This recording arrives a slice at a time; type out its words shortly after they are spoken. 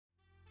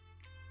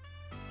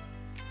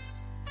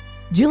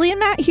Julie and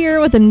Matt here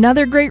with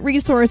another great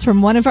resource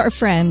from one of our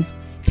friends.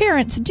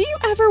 Parents, do you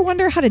ever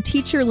wonder how to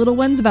teach your little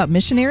ones about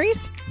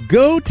missionaries?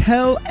 Go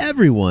Tell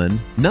Everyone,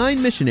 9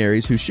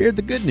 missionaries who shared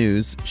the good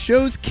news,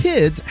 shows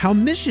kids how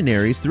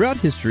missionaries throughout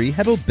history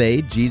have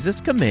obeyed Jesus'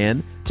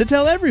 command to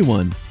tell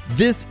everyone.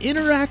 This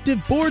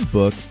interactive board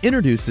book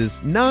introduces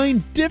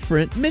 9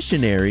 different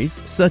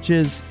missionaries, such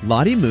as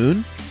Lottie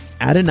Moon,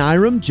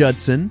 Adoniram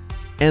Judson,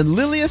 and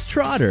Lilias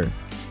Trotter.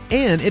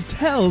 And it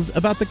tells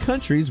about the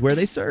countries where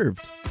they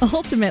served.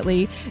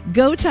 Ultimately,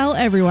 Go Tell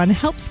Everyone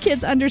helps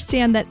kids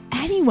understand that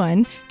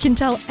anyone can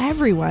tell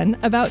everyone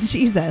about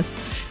Jesus.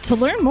 To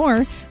learn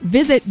more,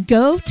 visit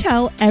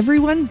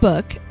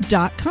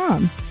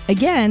gotelleveryonebook.com.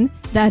 Again,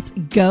 that's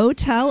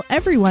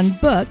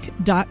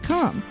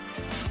gotelleveryonebook.com.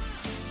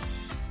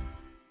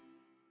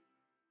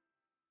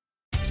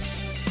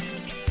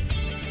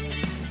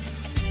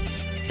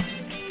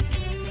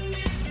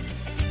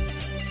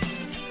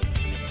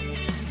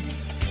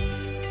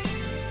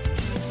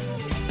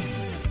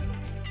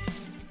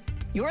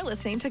 You're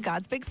listening to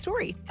God's Big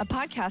Story, a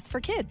podcast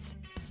for kids.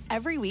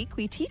 Every week,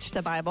 we teach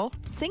the Bible,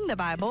 sing the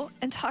Bible,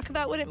 and talk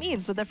about what it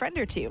means with a friend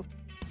or two.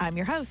 I'm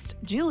your host,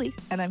 Julie,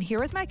 and I'm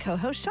here with my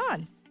co-host,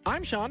 Sean.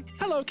 I'm Sean.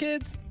 Hello,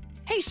 kids.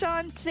 Hey,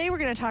 Sean. Today, we're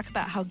going to talk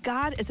about how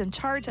God is in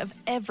charge of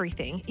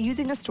everything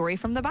using a story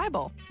from the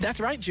Bible.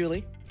 That's right,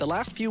 Julie. The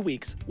last few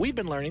weeks, we've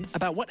been learning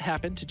about what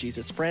happened to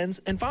Jesus' friends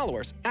and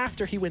followers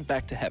after he went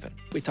back to heaven.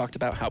 We talked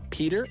about how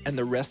Peter and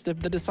the rest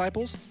of the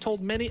disciples told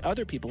many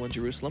other people in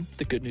Jerusalem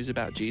the good news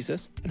about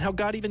Jesus, and how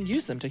God even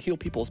used them to heal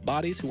people's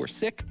bodies who were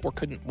sick or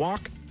couldn't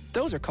walk.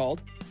 Those are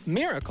called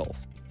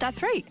miracles.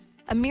 That's right.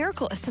 A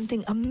miracle is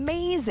something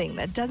amazing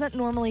that doesn't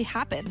normally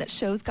happen that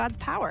shows God's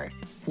power.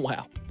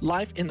 Wow.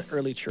 Life in the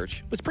early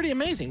church was pretty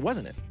amazing,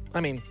 wasn't it?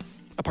 I mean,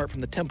 apart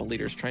from the temple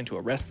leaders trying to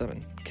arrest them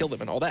and kill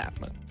them and all that.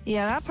 But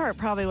yeah, that part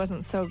probably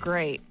wasn't so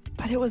great,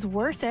 but it was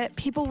worth it.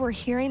 People were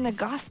hearing the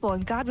gospel,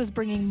 and God was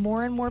bringing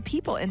more and more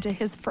people into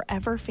his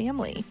forever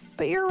family.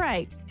 But you're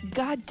right.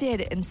 God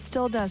did and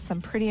still does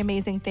some pretty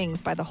amazing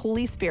things by the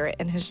Holy Spirit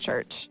in his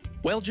church.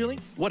 Well, Julie,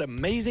 what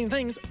amazing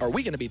things are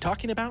we going to be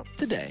talking about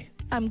today?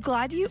 I'm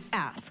glad you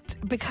asked,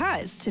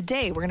 because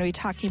today we're going to be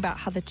talking about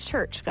how the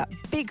church got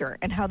bigger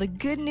and how the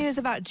good news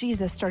about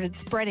Jesus started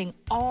spreading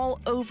all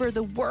over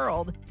the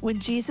world when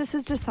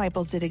Jesus'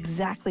 disciples did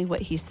exactly what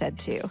he said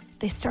to.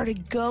 They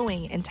started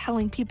going and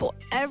telling people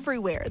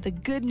everywhere the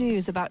good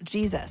news about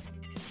Jesus,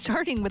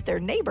 starting with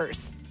their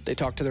neighbors. They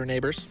talked to their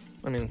neighbors.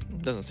 I mean,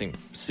 it doesn't seem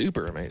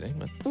super amazing,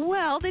 but...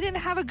 Well, they didn't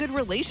have a good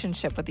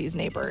relationship with these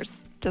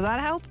neighbors. Does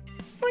that help?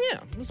 Well, yeah,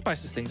 it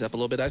spices things up a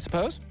little bit, I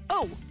suppose.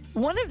 Oh,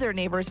 one of their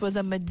neighbors was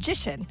a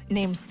magician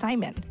named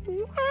Simon.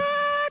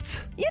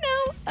 What? You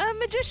know, a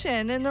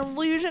magician, an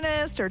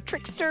illusionist or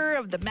trickster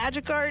of the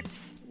magic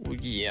arts. Well,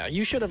 yeah,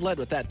 you should have led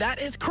with that. That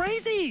is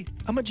crazy!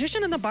 A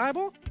magician in the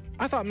Bible?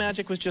 I thought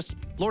magic was just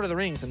Lord of the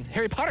Rings and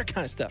Harry Potter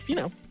kind of stuff. You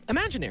know,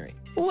 imaginary.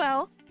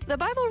 Well, the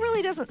Bible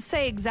really doesn't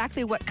say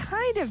exactly what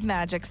kind of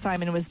magic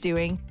Simon was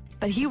doing,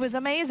 but he was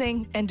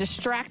amazing and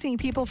distracting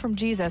people from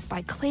Jesus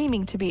by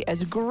claiming to be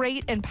as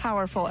great and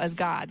powerful as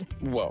God.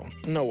 Whoa,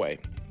 no way.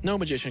 No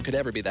magician could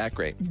ever be that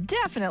great.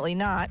 Definitely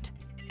not.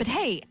 But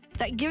hey,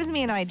 that gives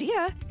me an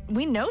idea.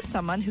 We know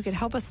someone who could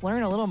help us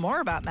learn a little more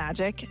about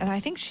magic, and I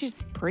think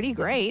she's pretty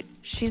great.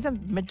 She's a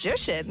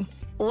magician.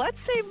 Let's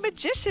say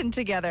magician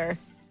together.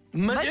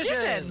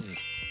 Magician!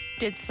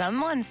 Did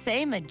someone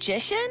say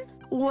magician?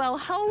 Well,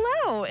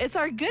 hello. It's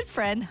our good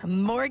friend,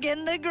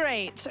 Morgan the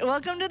Great.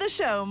 Welcome to the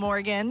show,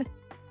 Morgan.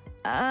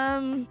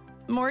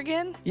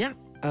 Morgan? Yeah,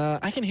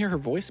 I can hear her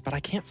voice, but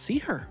I can't see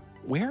her.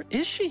 Where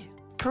is she?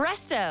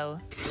 Presto.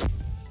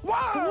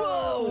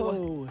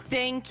 Whoa!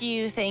 Thank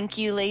you,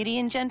 lady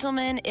and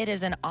gentlemen. It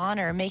is an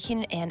honor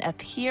making an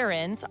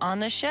appearance on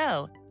the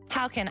show.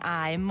 How can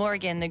I,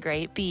 Morgan the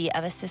Great, be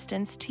of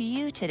assistance to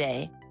you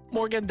today?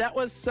 Morgan, that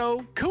was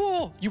so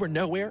cool. You were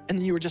nowhere, and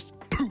then you were just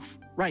poof,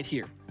 right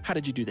here. How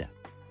did you do that?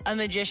 A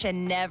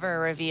magician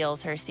never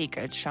reveals her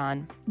secrets,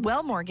 Sean.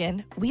 Well,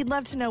 Morgan, we'd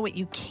love to know what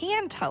you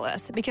can tell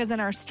us, because in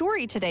our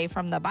story today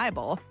from the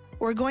Bible,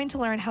 we're going to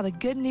learn how the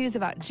good news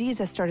about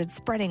Jesus started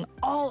spreading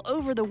all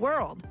over the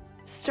world,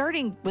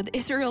 starting with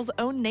Israel's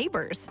own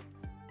neighbors,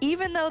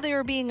 even though they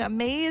were being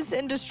amazed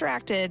and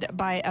distracted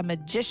by a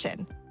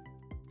magician.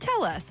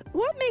 Tell us,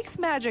 what makes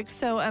magic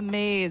so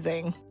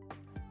amazing?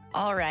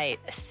 All right,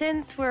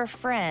 since we're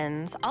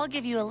friends, I'll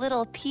give you a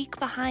little peek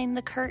behind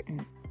the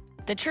curtain.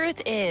 The truth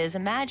is,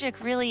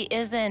 magic really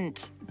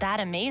isn't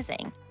that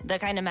amazing. The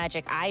kind of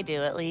magic I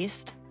do, at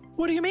least.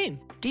 What do you mean?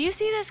 Do you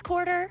see this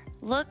quarter?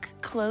 Look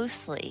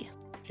closely.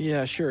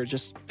 Yeah, sure.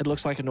 Just, it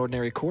looks like an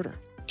ordinary quarter.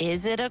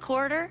 Is it a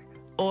quarter?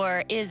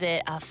 Or is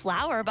it a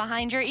flower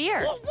behind your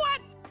ear?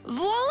 What?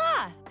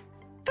 Voila!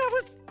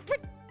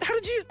 How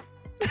did you...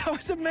 That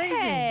was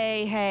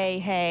amazing.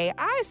 Hey.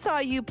 I saw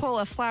you pull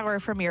a flower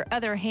from your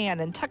other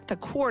hand and tuck the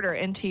quarter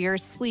into your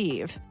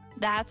sleeve.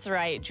 That's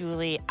right,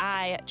 Julie.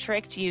 I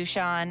tricked you,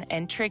 Sean,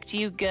 and tricked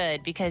you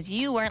good because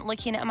you weren't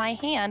looking at my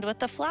hand with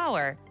the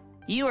flower.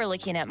 You were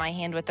looking at my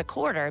hand with the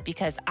quarter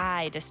because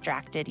I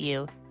distracted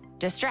you.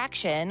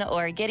 Distraction,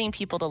 or getting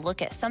people to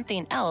look at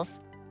something else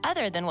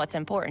other than what's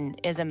important,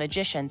 is a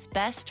magician's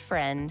best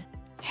friend.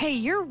 Hey,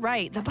 you're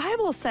right. The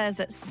Bible says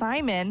that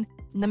Simon,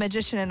 the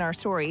magician in our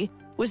story,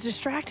 was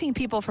distracting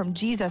people from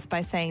Jesus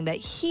by saying that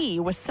he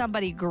was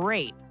somebody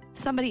great,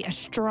 somebody as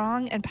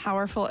strong and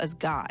powerful as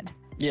God.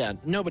 Yeah,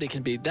 nobody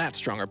can be that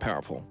strong or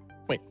powerful.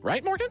 Wait,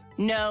 right, Morgan?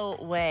 No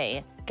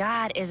way.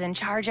 God is in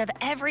charge of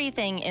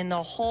everything in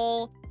the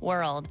whole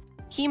world.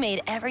 He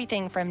made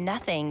everything from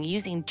nothing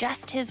using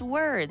just his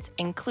words,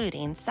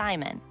 including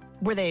Simon.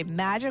 Were they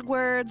magic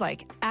words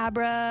like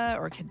abra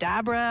or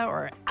cadabra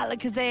or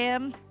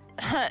alakazam?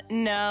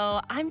 No,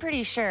 I'm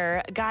pretty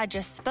sure God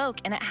just spoke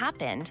and it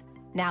happened.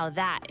 Now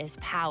that is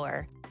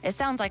power. It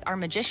sounds like our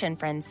magician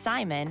friend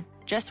Simon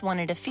just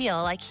wanted to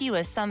feel like he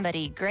was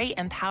somebody great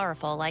and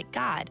powerful like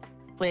God,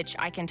 which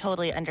I can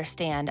totally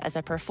understand as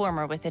a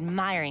performer with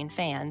admiring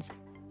fans.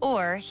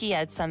 Or he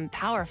had some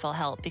powerful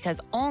help because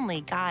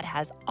only God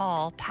has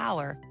all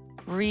power,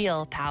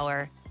 real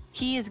power.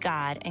 He is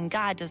God, and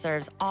God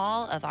deserves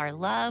all of our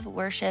love,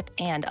 worship,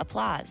 and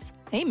applause.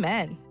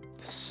 Amen.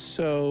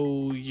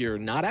 So you're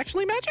not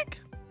actually magic?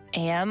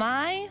 Am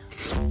I?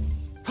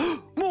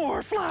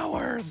 More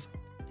flowers!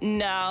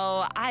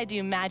 No, I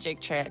do magic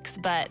tricks,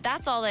 but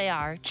that's all they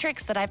are,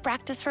 tricks that I've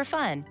practiced for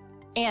fun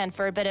and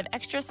for a bit of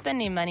extra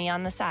spending money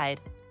on the side.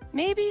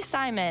 Maybe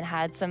Simon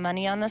had some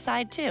money on the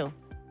side too.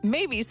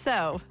 Maybe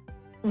so.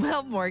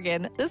 Well,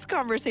 Morgan, this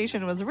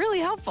conversation was really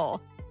helpful.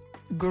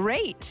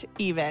 Great,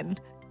 even.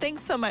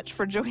 Thanks so much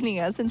for joining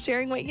us and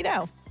sharing what you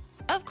know.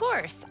 Of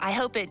course, I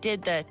hope it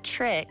did the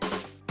trick.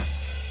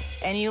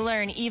 And you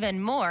learn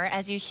even more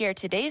as you hear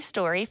today's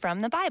story from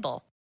the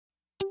Bible.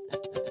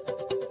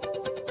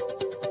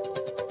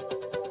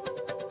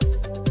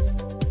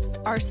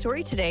 Our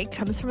story today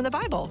comes from the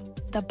Bible.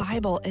 The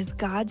Bible is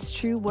God's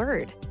true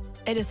word.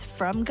 It is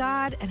from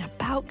God and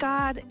about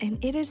God, and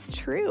it is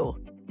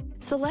true.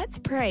 So let's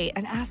pray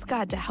and ask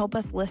God to help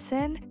us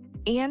listen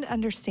and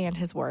understand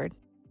his word.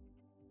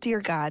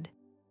 Dear God,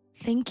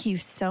 thank you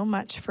so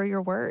much for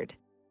your word.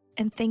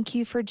 And thank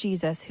you for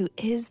Jesus, who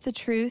is the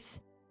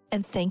truth.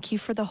 And thank you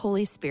for the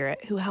Holy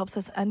Spirit, who helps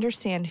us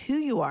understand who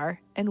you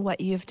are and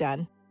what you have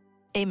done.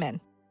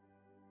 Amen.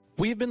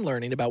 We've been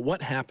learning about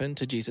what happened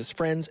to Jesus'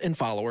 friends and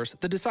followers,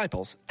 the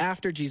disciples,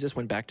 after Jesus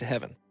went back to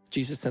heaven.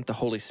 Jesus sent the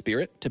Holy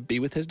Spirit to be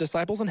with his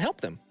disciples and help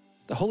them.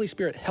 The Holy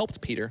Spirit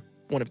helped Peter,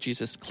 one of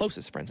Jesus'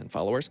 closest friends and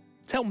followers,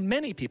 tell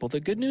many people the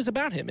good news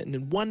about him. And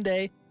in one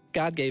day,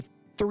 God gave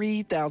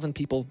 3,000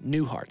 people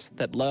new hearts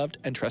that loved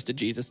and trusted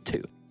Jesus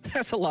too.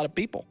 That's a lot of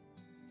people.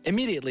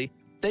 Immediately,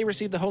 they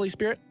received the Holy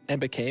Spirit and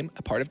became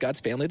a part of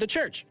God's family, the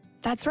church.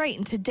 That's right.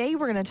 And today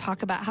we're going to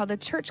talk about how the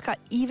church got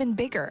even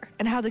bigger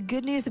and how the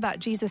good news about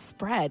Jesus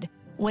spread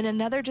when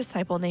another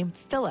disciple named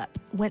Philip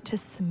went to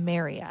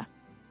Samaria.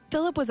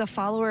 Philip was a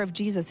follower of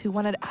Jesus who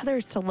wanted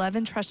others to love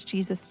and trust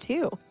Jesus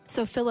too.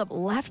 So Philip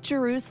left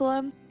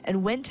Jerusalem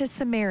and went to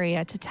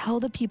Samaria to tell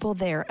the people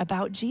there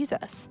about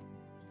Jesus.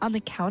 On the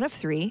count of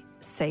 3,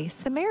 say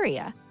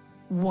Samaria.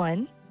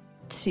 1,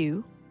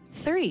 2,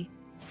 3.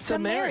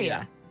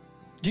 Samaria.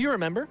 Do you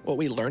remember what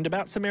we learned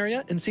about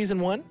Samaria in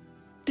season 1?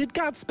 Did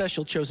God's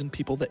special chosen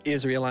people, the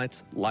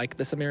Israelites, like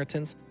the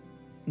Samaritans?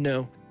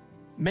 No.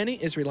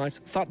 Many Israelites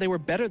thought they were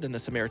better than the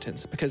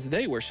Samaritans because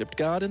they worshiped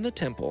God in the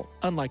temple,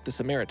 unlike the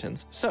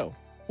Samaritans. So,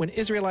 when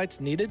Israelites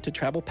needed to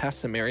travel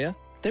past Samaria,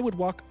 they would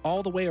walk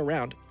all the way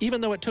around,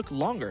 even though it took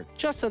longer,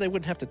 just so they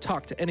wouldn't have to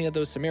talk to any of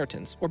those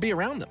Samaritans or be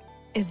around them.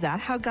 Is that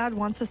how God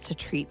wants us to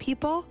treat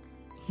people?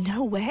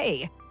 No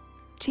way.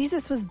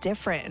 Jesus was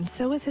different, and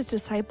so was his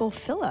disciple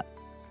Philip.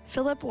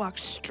 Philip walked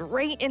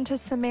straight into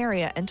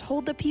Samaria and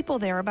told the people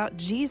there about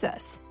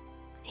Jesus.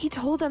 He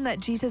told them that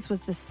Jesus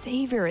was the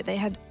Savior they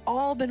had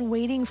all been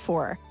waiting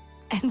for.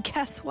 And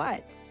guess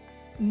what?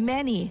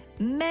 Many,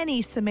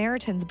 many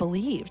Samaritans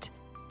believed.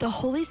 The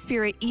Holy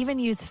Spirit even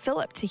used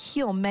Philip to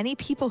heal many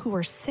people who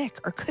were sick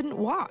or couldn't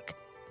walk,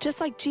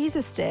 just like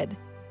Jesus did.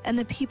 And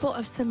the people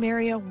of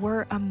Samaria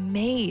were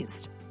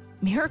amazed.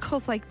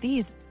 Miracles like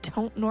these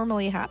don't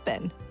normally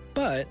happen.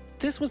 But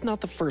this was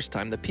not the first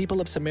time the people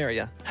of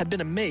Samaria had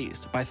been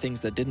amazed by things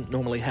that didn't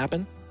normally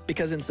happen,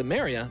 because in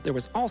Samaria there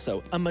was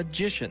also a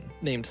magician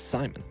named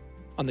Simon.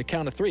 On the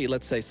count of 3,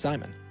 let's say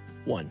Simon.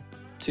 1,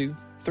 2,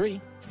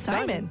 3.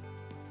 Simon.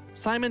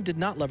 Simon did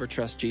not love or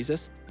trust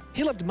Jesus.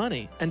 He loved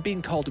money and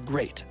being called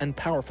great and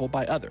powerful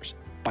by others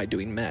by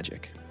doing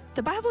magic.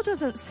 The Bible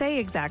doesn't say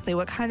exactly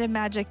what kind of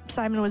magic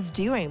Simon was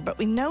doing, but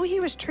we know he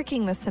was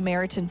tricking the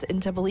Samaritans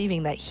into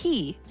believing that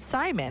he,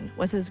 Simon,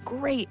 was as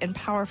great and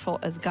powerful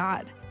as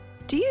God.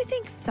 Do you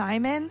think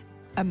Simon,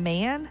 a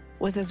man,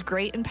 was as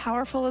great and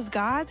powerful as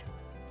God?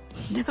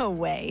 No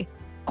way.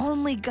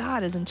 Only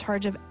God is in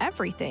charge of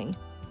everything,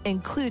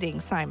 including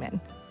Simon.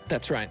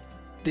 That's right.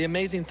 The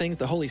amazing things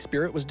the Holy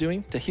Spirit was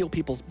doing to heal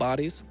people's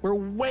bodies were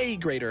way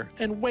greater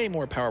and way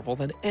more powerful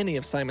than any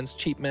of Simon's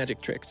cheap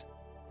magic tricks.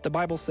 The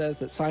Bible says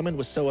that Simon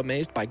was so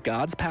amazed by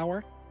God's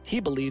power, he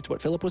believed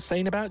what Philip was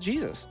saying about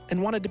Jesus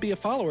and wanted to be a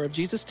follower of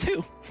Jesus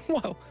too.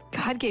 Whoa.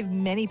 God gave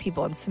many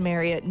people in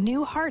Samaria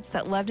new hearts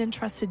that loved and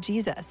trusted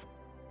Jesus.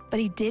 but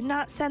he did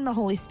not send the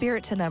Holy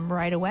Spirit to them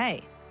right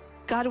away.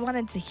 God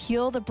wanted to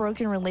heal the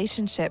broken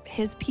relationship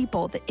his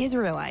people, the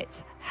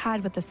Israelites,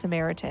 had with the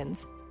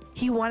Samaritans.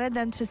 He wanted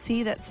them to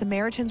see that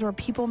Samaritans were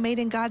people made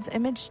in God's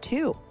image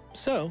too.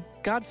 So,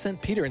 God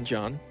sent Peter and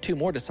John, 2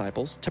 more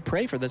disciples, to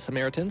pray for the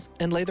Samaritans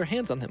and lay their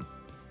hands on them.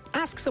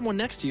 Ask someone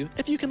next to you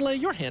if you can lay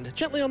your hand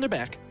gently on their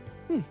back.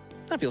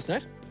 That feels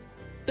nice.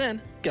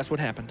 Then, guess what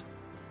happened?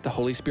 The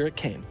Holy Spirit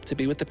came to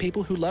be with the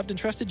people who loved and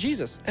trusted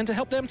Jesus and to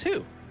help them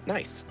too.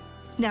 Nice.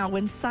 Now,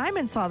 when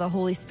Simon saw the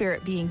Holy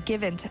Spirit being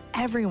given to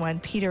everyone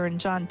Peter and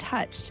John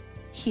touched,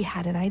 he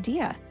had an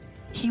idea.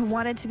 He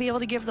wanted to be able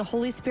to give the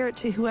Holy Spirit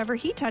to whoever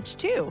he touched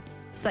too,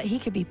 so that he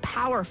could be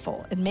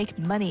powerful and make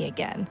money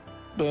again.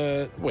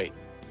 But wait,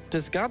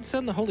 does God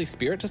send the Holy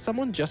Spirit to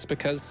someone just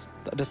because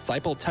a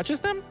disciple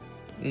touches them?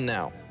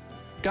 No.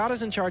 God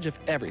is in charge of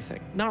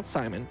everything, not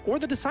Simon or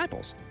the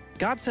disciples.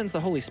 God sends the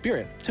Holy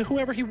Spirit to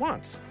whoever he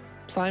wants.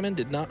 Simon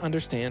did not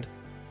understand.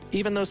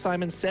 Even though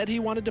Simon said he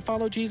wanted to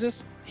follow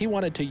Jesus, he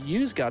wanted to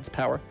use God's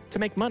power to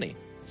make money.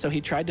 So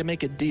he tried to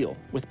make a deal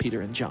with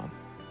Peter and John.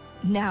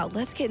 Now,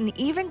 let's get an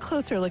even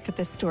closer look at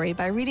this story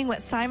by reading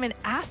what Simon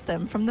asked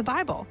them from the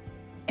Bible.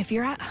 If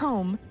you're at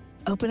home,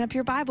 open up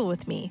your Bible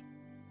with me.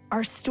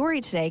 Our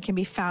story today can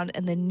be found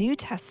in the New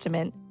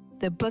Testament,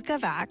 the book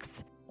of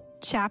Acts,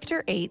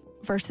 chapter 8,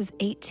 verses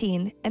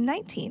 18 and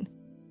 19.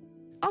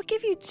 I'll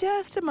give you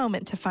just a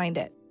moment to find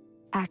it.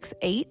 Acts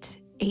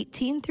 8,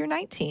 18 through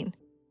 19.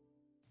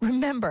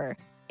 Remember,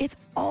 it's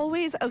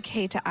always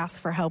okay to ask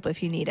for help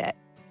if you need it.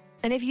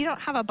 And if you don't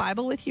have a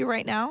Bible with you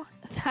right now,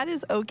 that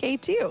is okay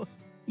too.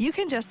 You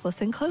can just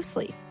listen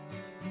closely.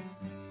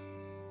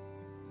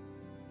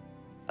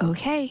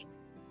 Okay,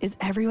 is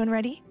everyone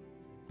ready?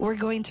 We're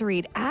going to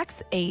read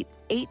Acts 8,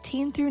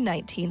 18 through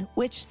 19,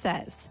 which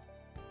says,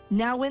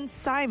 Now when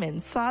Simon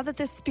saw that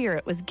the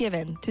Spirit was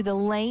given through the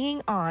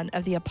laying on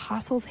of the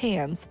apostles'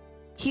 hands,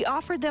 he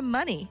offered them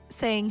money,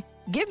 saying,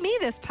 Give me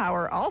this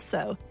power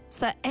also, so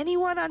that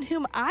anyone on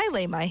whom I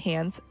lay my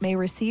hands may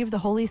receive the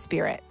Holy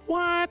Spirit.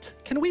 What?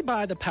 Can we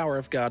buy the power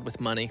of God with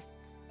money?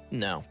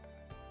 No.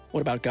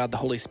 What about God the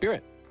Holy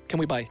Spirit? Can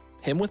we buy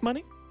him with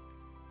money?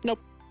 Nope.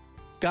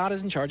 God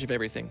is in charge of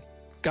everything.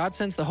 God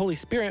sends the Holy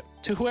Spirit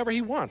to whoever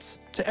he wants,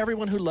 to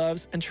everyone who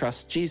loves and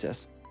trusts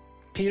Jesus.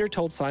 Peter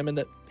told Simon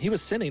that he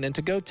was sinning and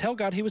to go tell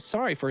God he was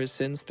sorry for his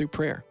sins through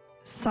prayer.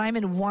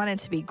 Simon wanted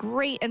to be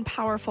great and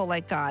powerful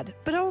like God,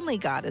 but only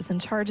God is in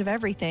charge of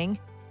everything.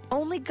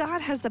 Only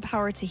God has the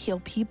power to heal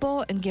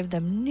people and give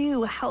them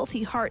new,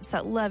 healthy hearts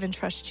that love and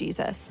trust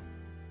Jesus.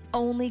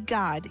 Only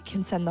God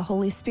can send the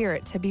Holy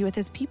Spirit to be with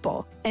his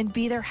people and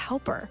be their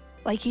helper,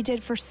 like he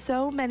did for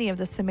so many of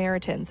the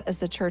Samaritans as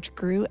the church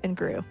grew and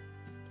grew.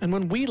 And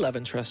when we love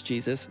and trust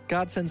Jesus,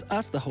 God sends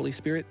us the Holy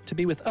Spirit to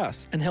be with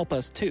us and help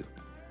us too.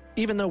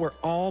 Even though we're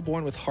all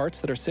born with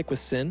hearts that are sick with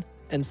sin,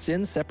 and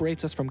sin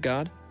separates us from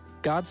God,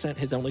 God sent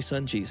his only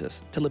son,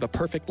 Jesus, to live a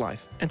perfect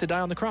life and to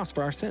die on the cross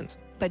for our sins.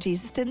 But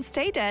Jesus didn't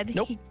stay dead.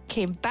 Nope. He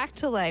came back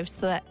to life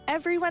so that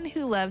everyone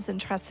who loves and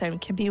trusts him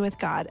can be with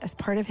God as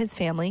part of his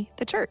family,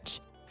 the church,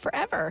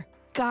 forever.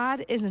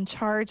 God is in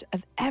charge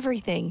of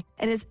everything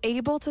and is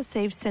able to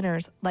save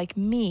sinners like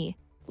me,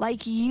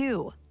 like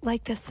you,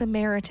 like the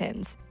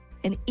Samaritans,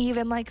 and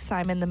even like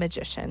Simon the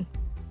magician.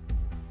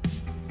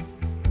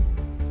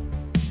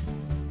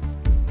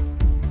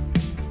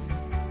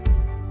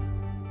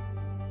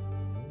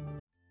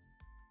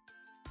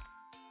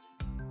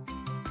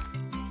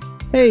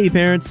 Hey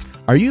parents,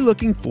 are you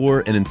looking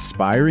for an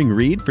inspiring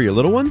read for your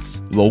little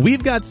ones? Well,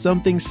 we've got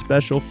something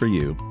special for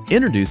you.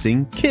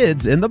 Introducing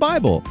Kids in the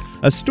Bible,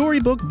 a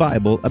storybook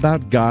Bible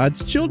about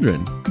God's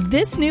children.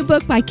 This new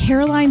book by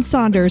Caroline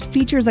Saunders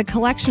features a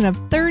collection of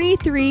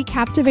 33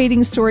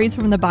 captivating stories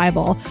from the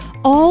Bible,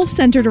 all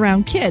centered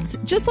around kids,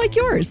 just like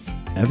yours.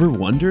 Ever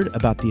wondered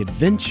about the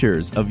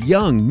adventures of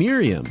young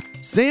Miriam,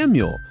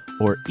 Samuel,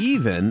 or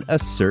even a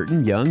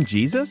certain young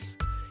Jesus?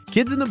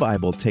 Kids in the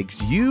Bible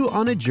takes you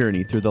on a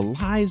journey through the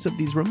lives of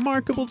these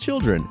remarkable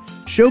children,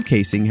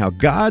 showcasing how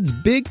God's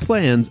big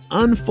plans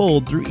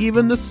unfold through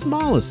even the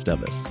smallest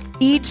of us.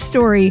 Each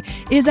story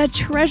is a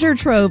treasure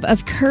trove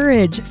of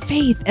courage,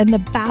 faith, and the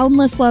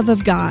boundless love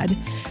of God.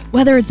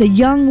 Whether it's a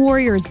young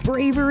warrior's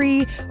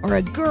bravery, or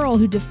a girl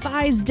who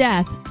defies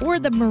death, or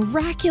the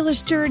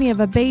miraculous journey of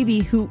a baby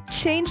who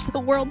changed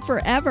the world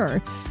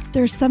forever,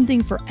 there's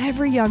something for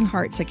every young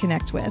heart to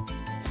connect with.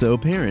 So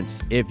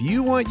parents, if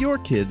you want your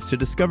kids to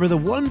discover the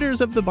wonders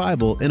of the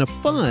Bible in a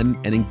fun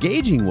and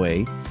engaging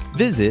way,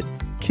 visit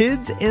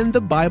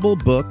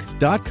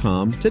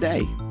kidsandthebiblebook.com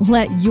today.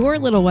 Let your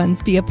little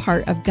ones be a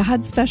part of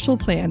God's special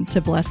plan to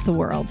bless the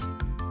world.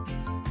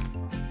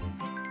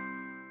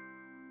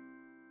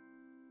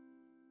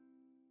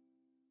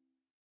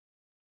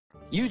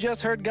 You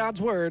just heard God's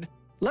word.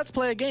 Let's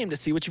play a game to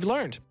see what you've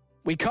learned.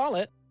 We call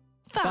it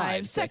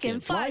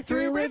 5-second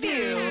fly-through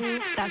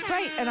review. That's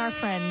right, and our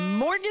friend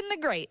Morgan the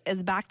Great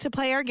is back to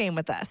play our game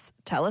with us.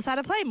 Tell us how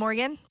to play,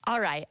 Morgan.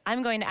 All right,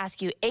 I'm going to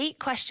ask you 8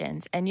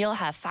 questions, and you'll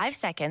have 5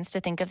 seconds to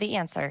think of the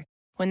answer.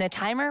 When the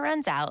timer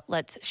runs out,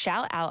 let's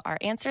shout out our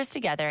answers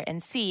together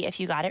and see if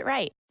you got it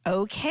right.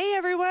 Okay,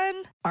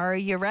 everyone, are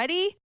you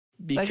ready?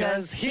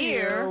 Because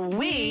here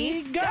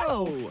we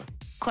go.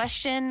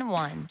 Question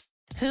 1.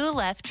 Who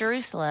left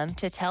Jerusalem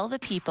to tell the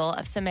people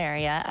of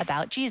Samaria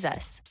about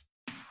Jesus?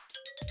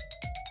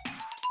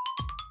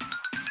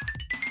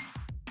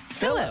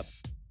 Philip.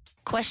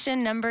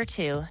 Question number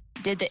 2.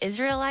 Did the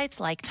Israelites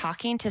like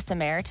talking to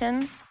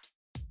Samaritans?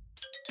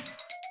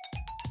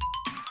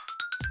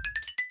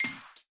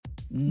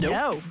 Nope.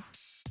 No.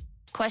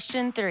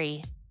 Question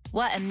 3.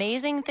 What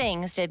amazing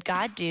things did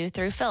God do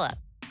through Philip?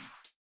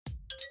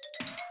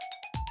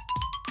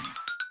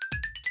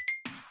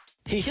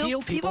 He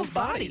healed people's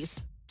bodies.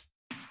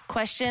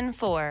 Question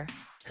 4.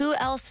 Who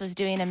else was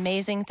doing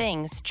amazing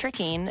things,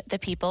 tricking the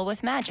people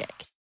with magic?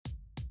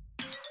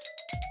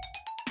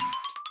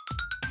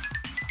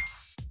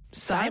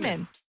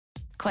 Simon.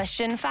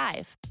 Question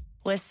 5.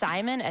 Was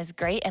Simon as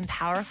great and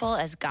powerful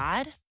as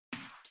God?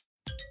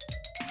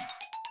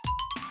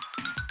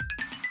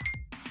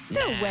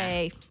 No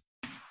way.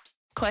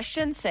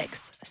 Question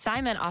 6.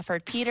 Simon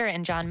offered Peter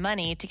and John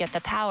money to get the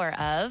power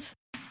of...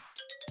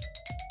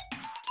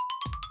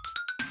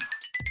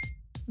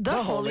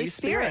 The Holy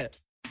Spirit.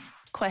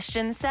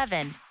 Question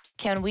 7.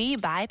 Can we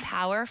buy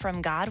power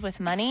from God with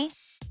money?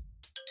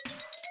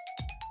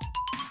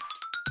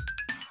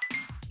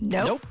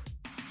 Nope.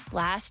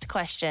 Last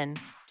question.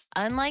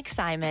 Unlike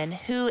Simon,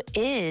 who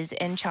is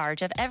in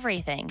charge of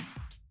everything?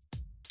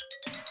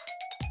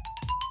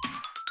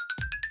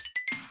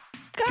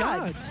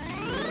 God.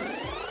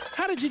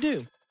 How did you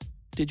do?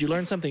 Did you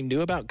learn something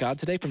new about God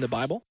today from the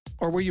Bible?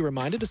 Or were you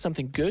reminded of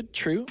something good,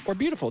 true, or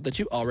beautiful that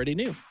you already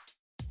knew?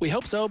 We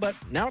hope so, but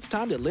now it's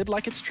time to live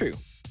like it's true.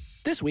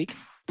 This week,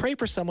 pray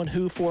for someone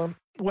who, for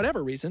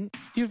whatever reason,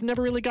 you've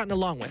never really gotten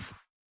along with.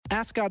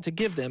 Ask God to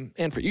give them,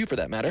 and for you for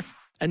that matter,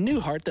 a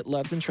new heart that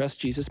loves and trusts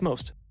Jesus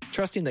most,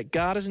 trusting that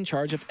God is in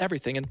charge of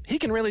everything and He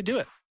can really do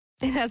it.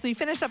 And as we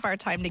finish up our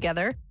time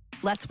together,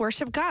 let's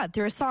worship God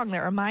through a song that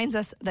reminds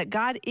us that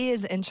God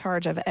is in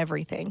charge of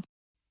everything.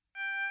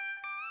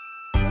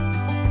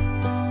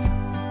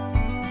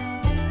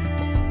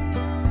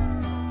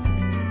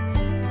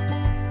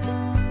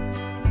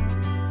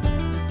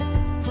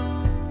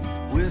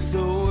 With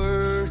the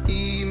word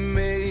He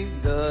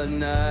made the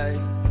night,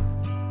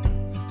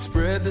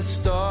 spread the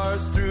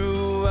stars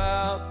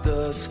throughout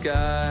the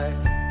sky.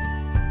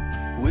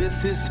 With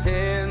His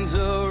hands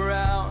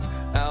around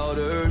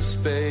outer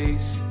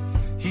space,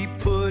 He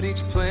put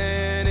each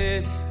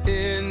planet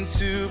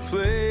into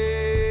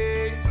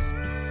place.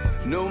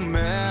 No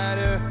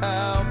matter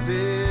how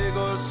big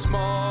or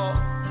small,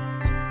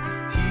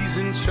 He's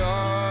in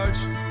charge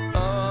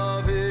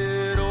of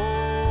it all.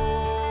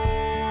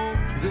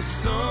 The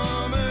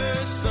summer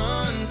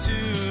sun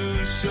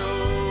to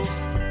show,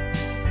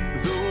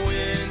 the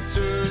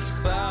winter's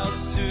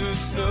clouds to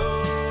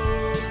snow,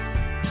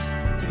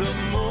 the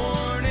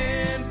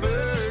morning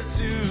bird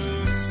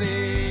to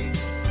sing.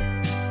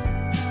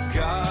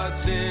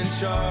 God's in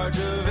charge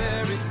of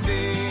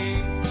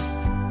everything.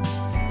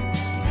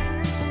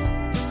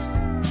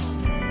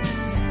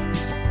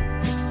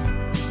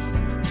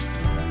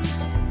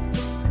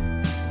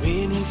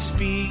 When He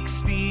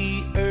speaks,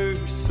 the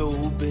earth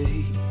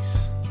obeys.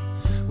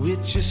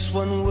 With just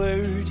one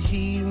word,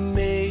 He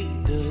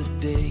made the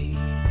day.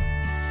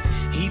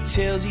 He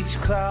tells each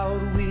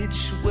cloud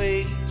which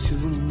way to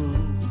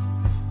move,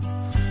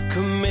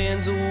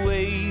 commands the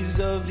waves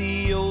of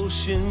the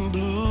ocean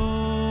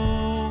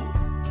blue.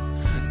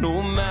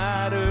 No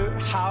matter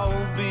how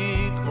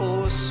big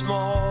or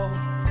small,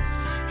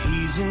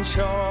 He's in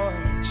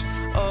charge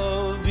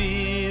of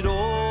it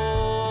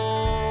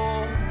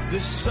all. The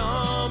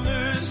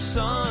summer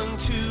sun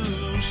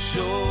to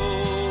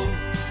show,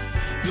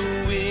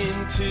 the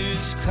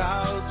winter's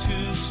cloud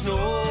to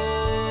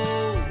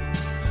snow,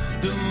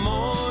 the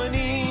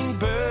morning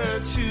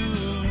bird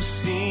to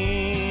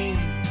sing.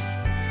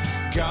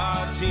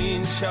 God's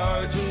in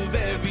charge of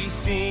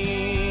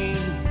everything.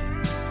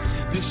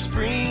 The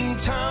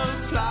springtime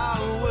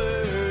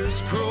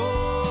flowers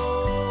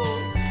grow,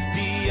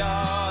 the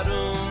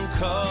autumn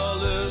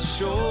colors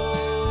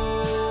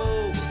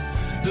show,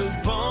 the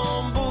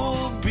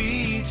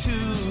bumblebee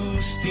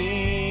to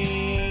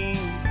sting.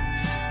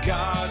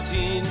 God's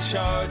in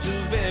charge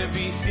of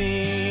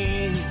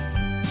everything.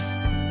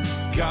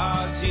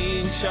 God's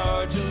in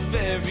charge of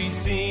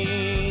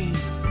everything.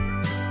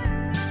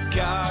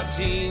 God's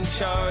in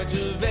charge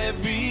of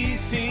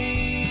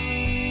everything.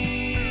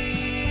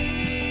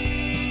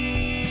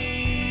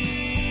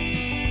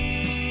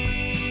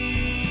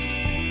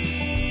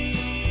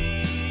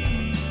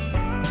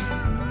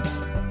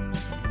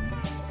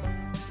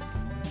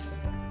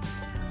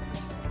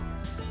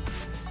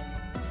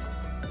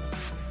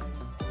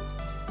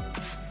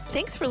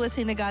 Thanks for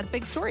listening to God's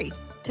Big Story.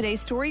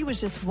 Today's story was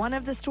just one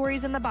of the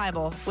stories in the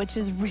Bible, which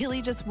is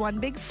really just one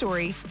big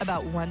story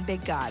about one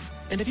big God.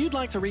 And if you'd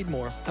like to read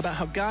more about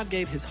how God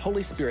gave His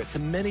Holy Spirit to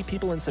many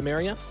people in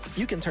Samaria,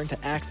 you can turn to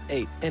Acts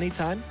 8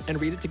 anytime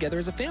and read it together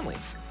as a family,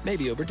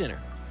 maybe over dinner.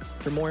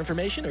 For more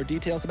information or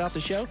details about the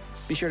show,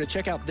 be sure to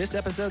check out this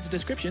episode's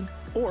description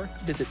or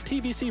visit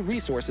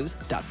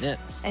tvcresources.net.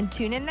 And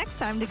tune in next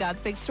time to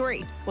God's Big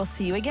Story. We'll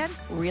see you again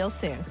real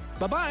soon.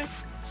 Bye-bye.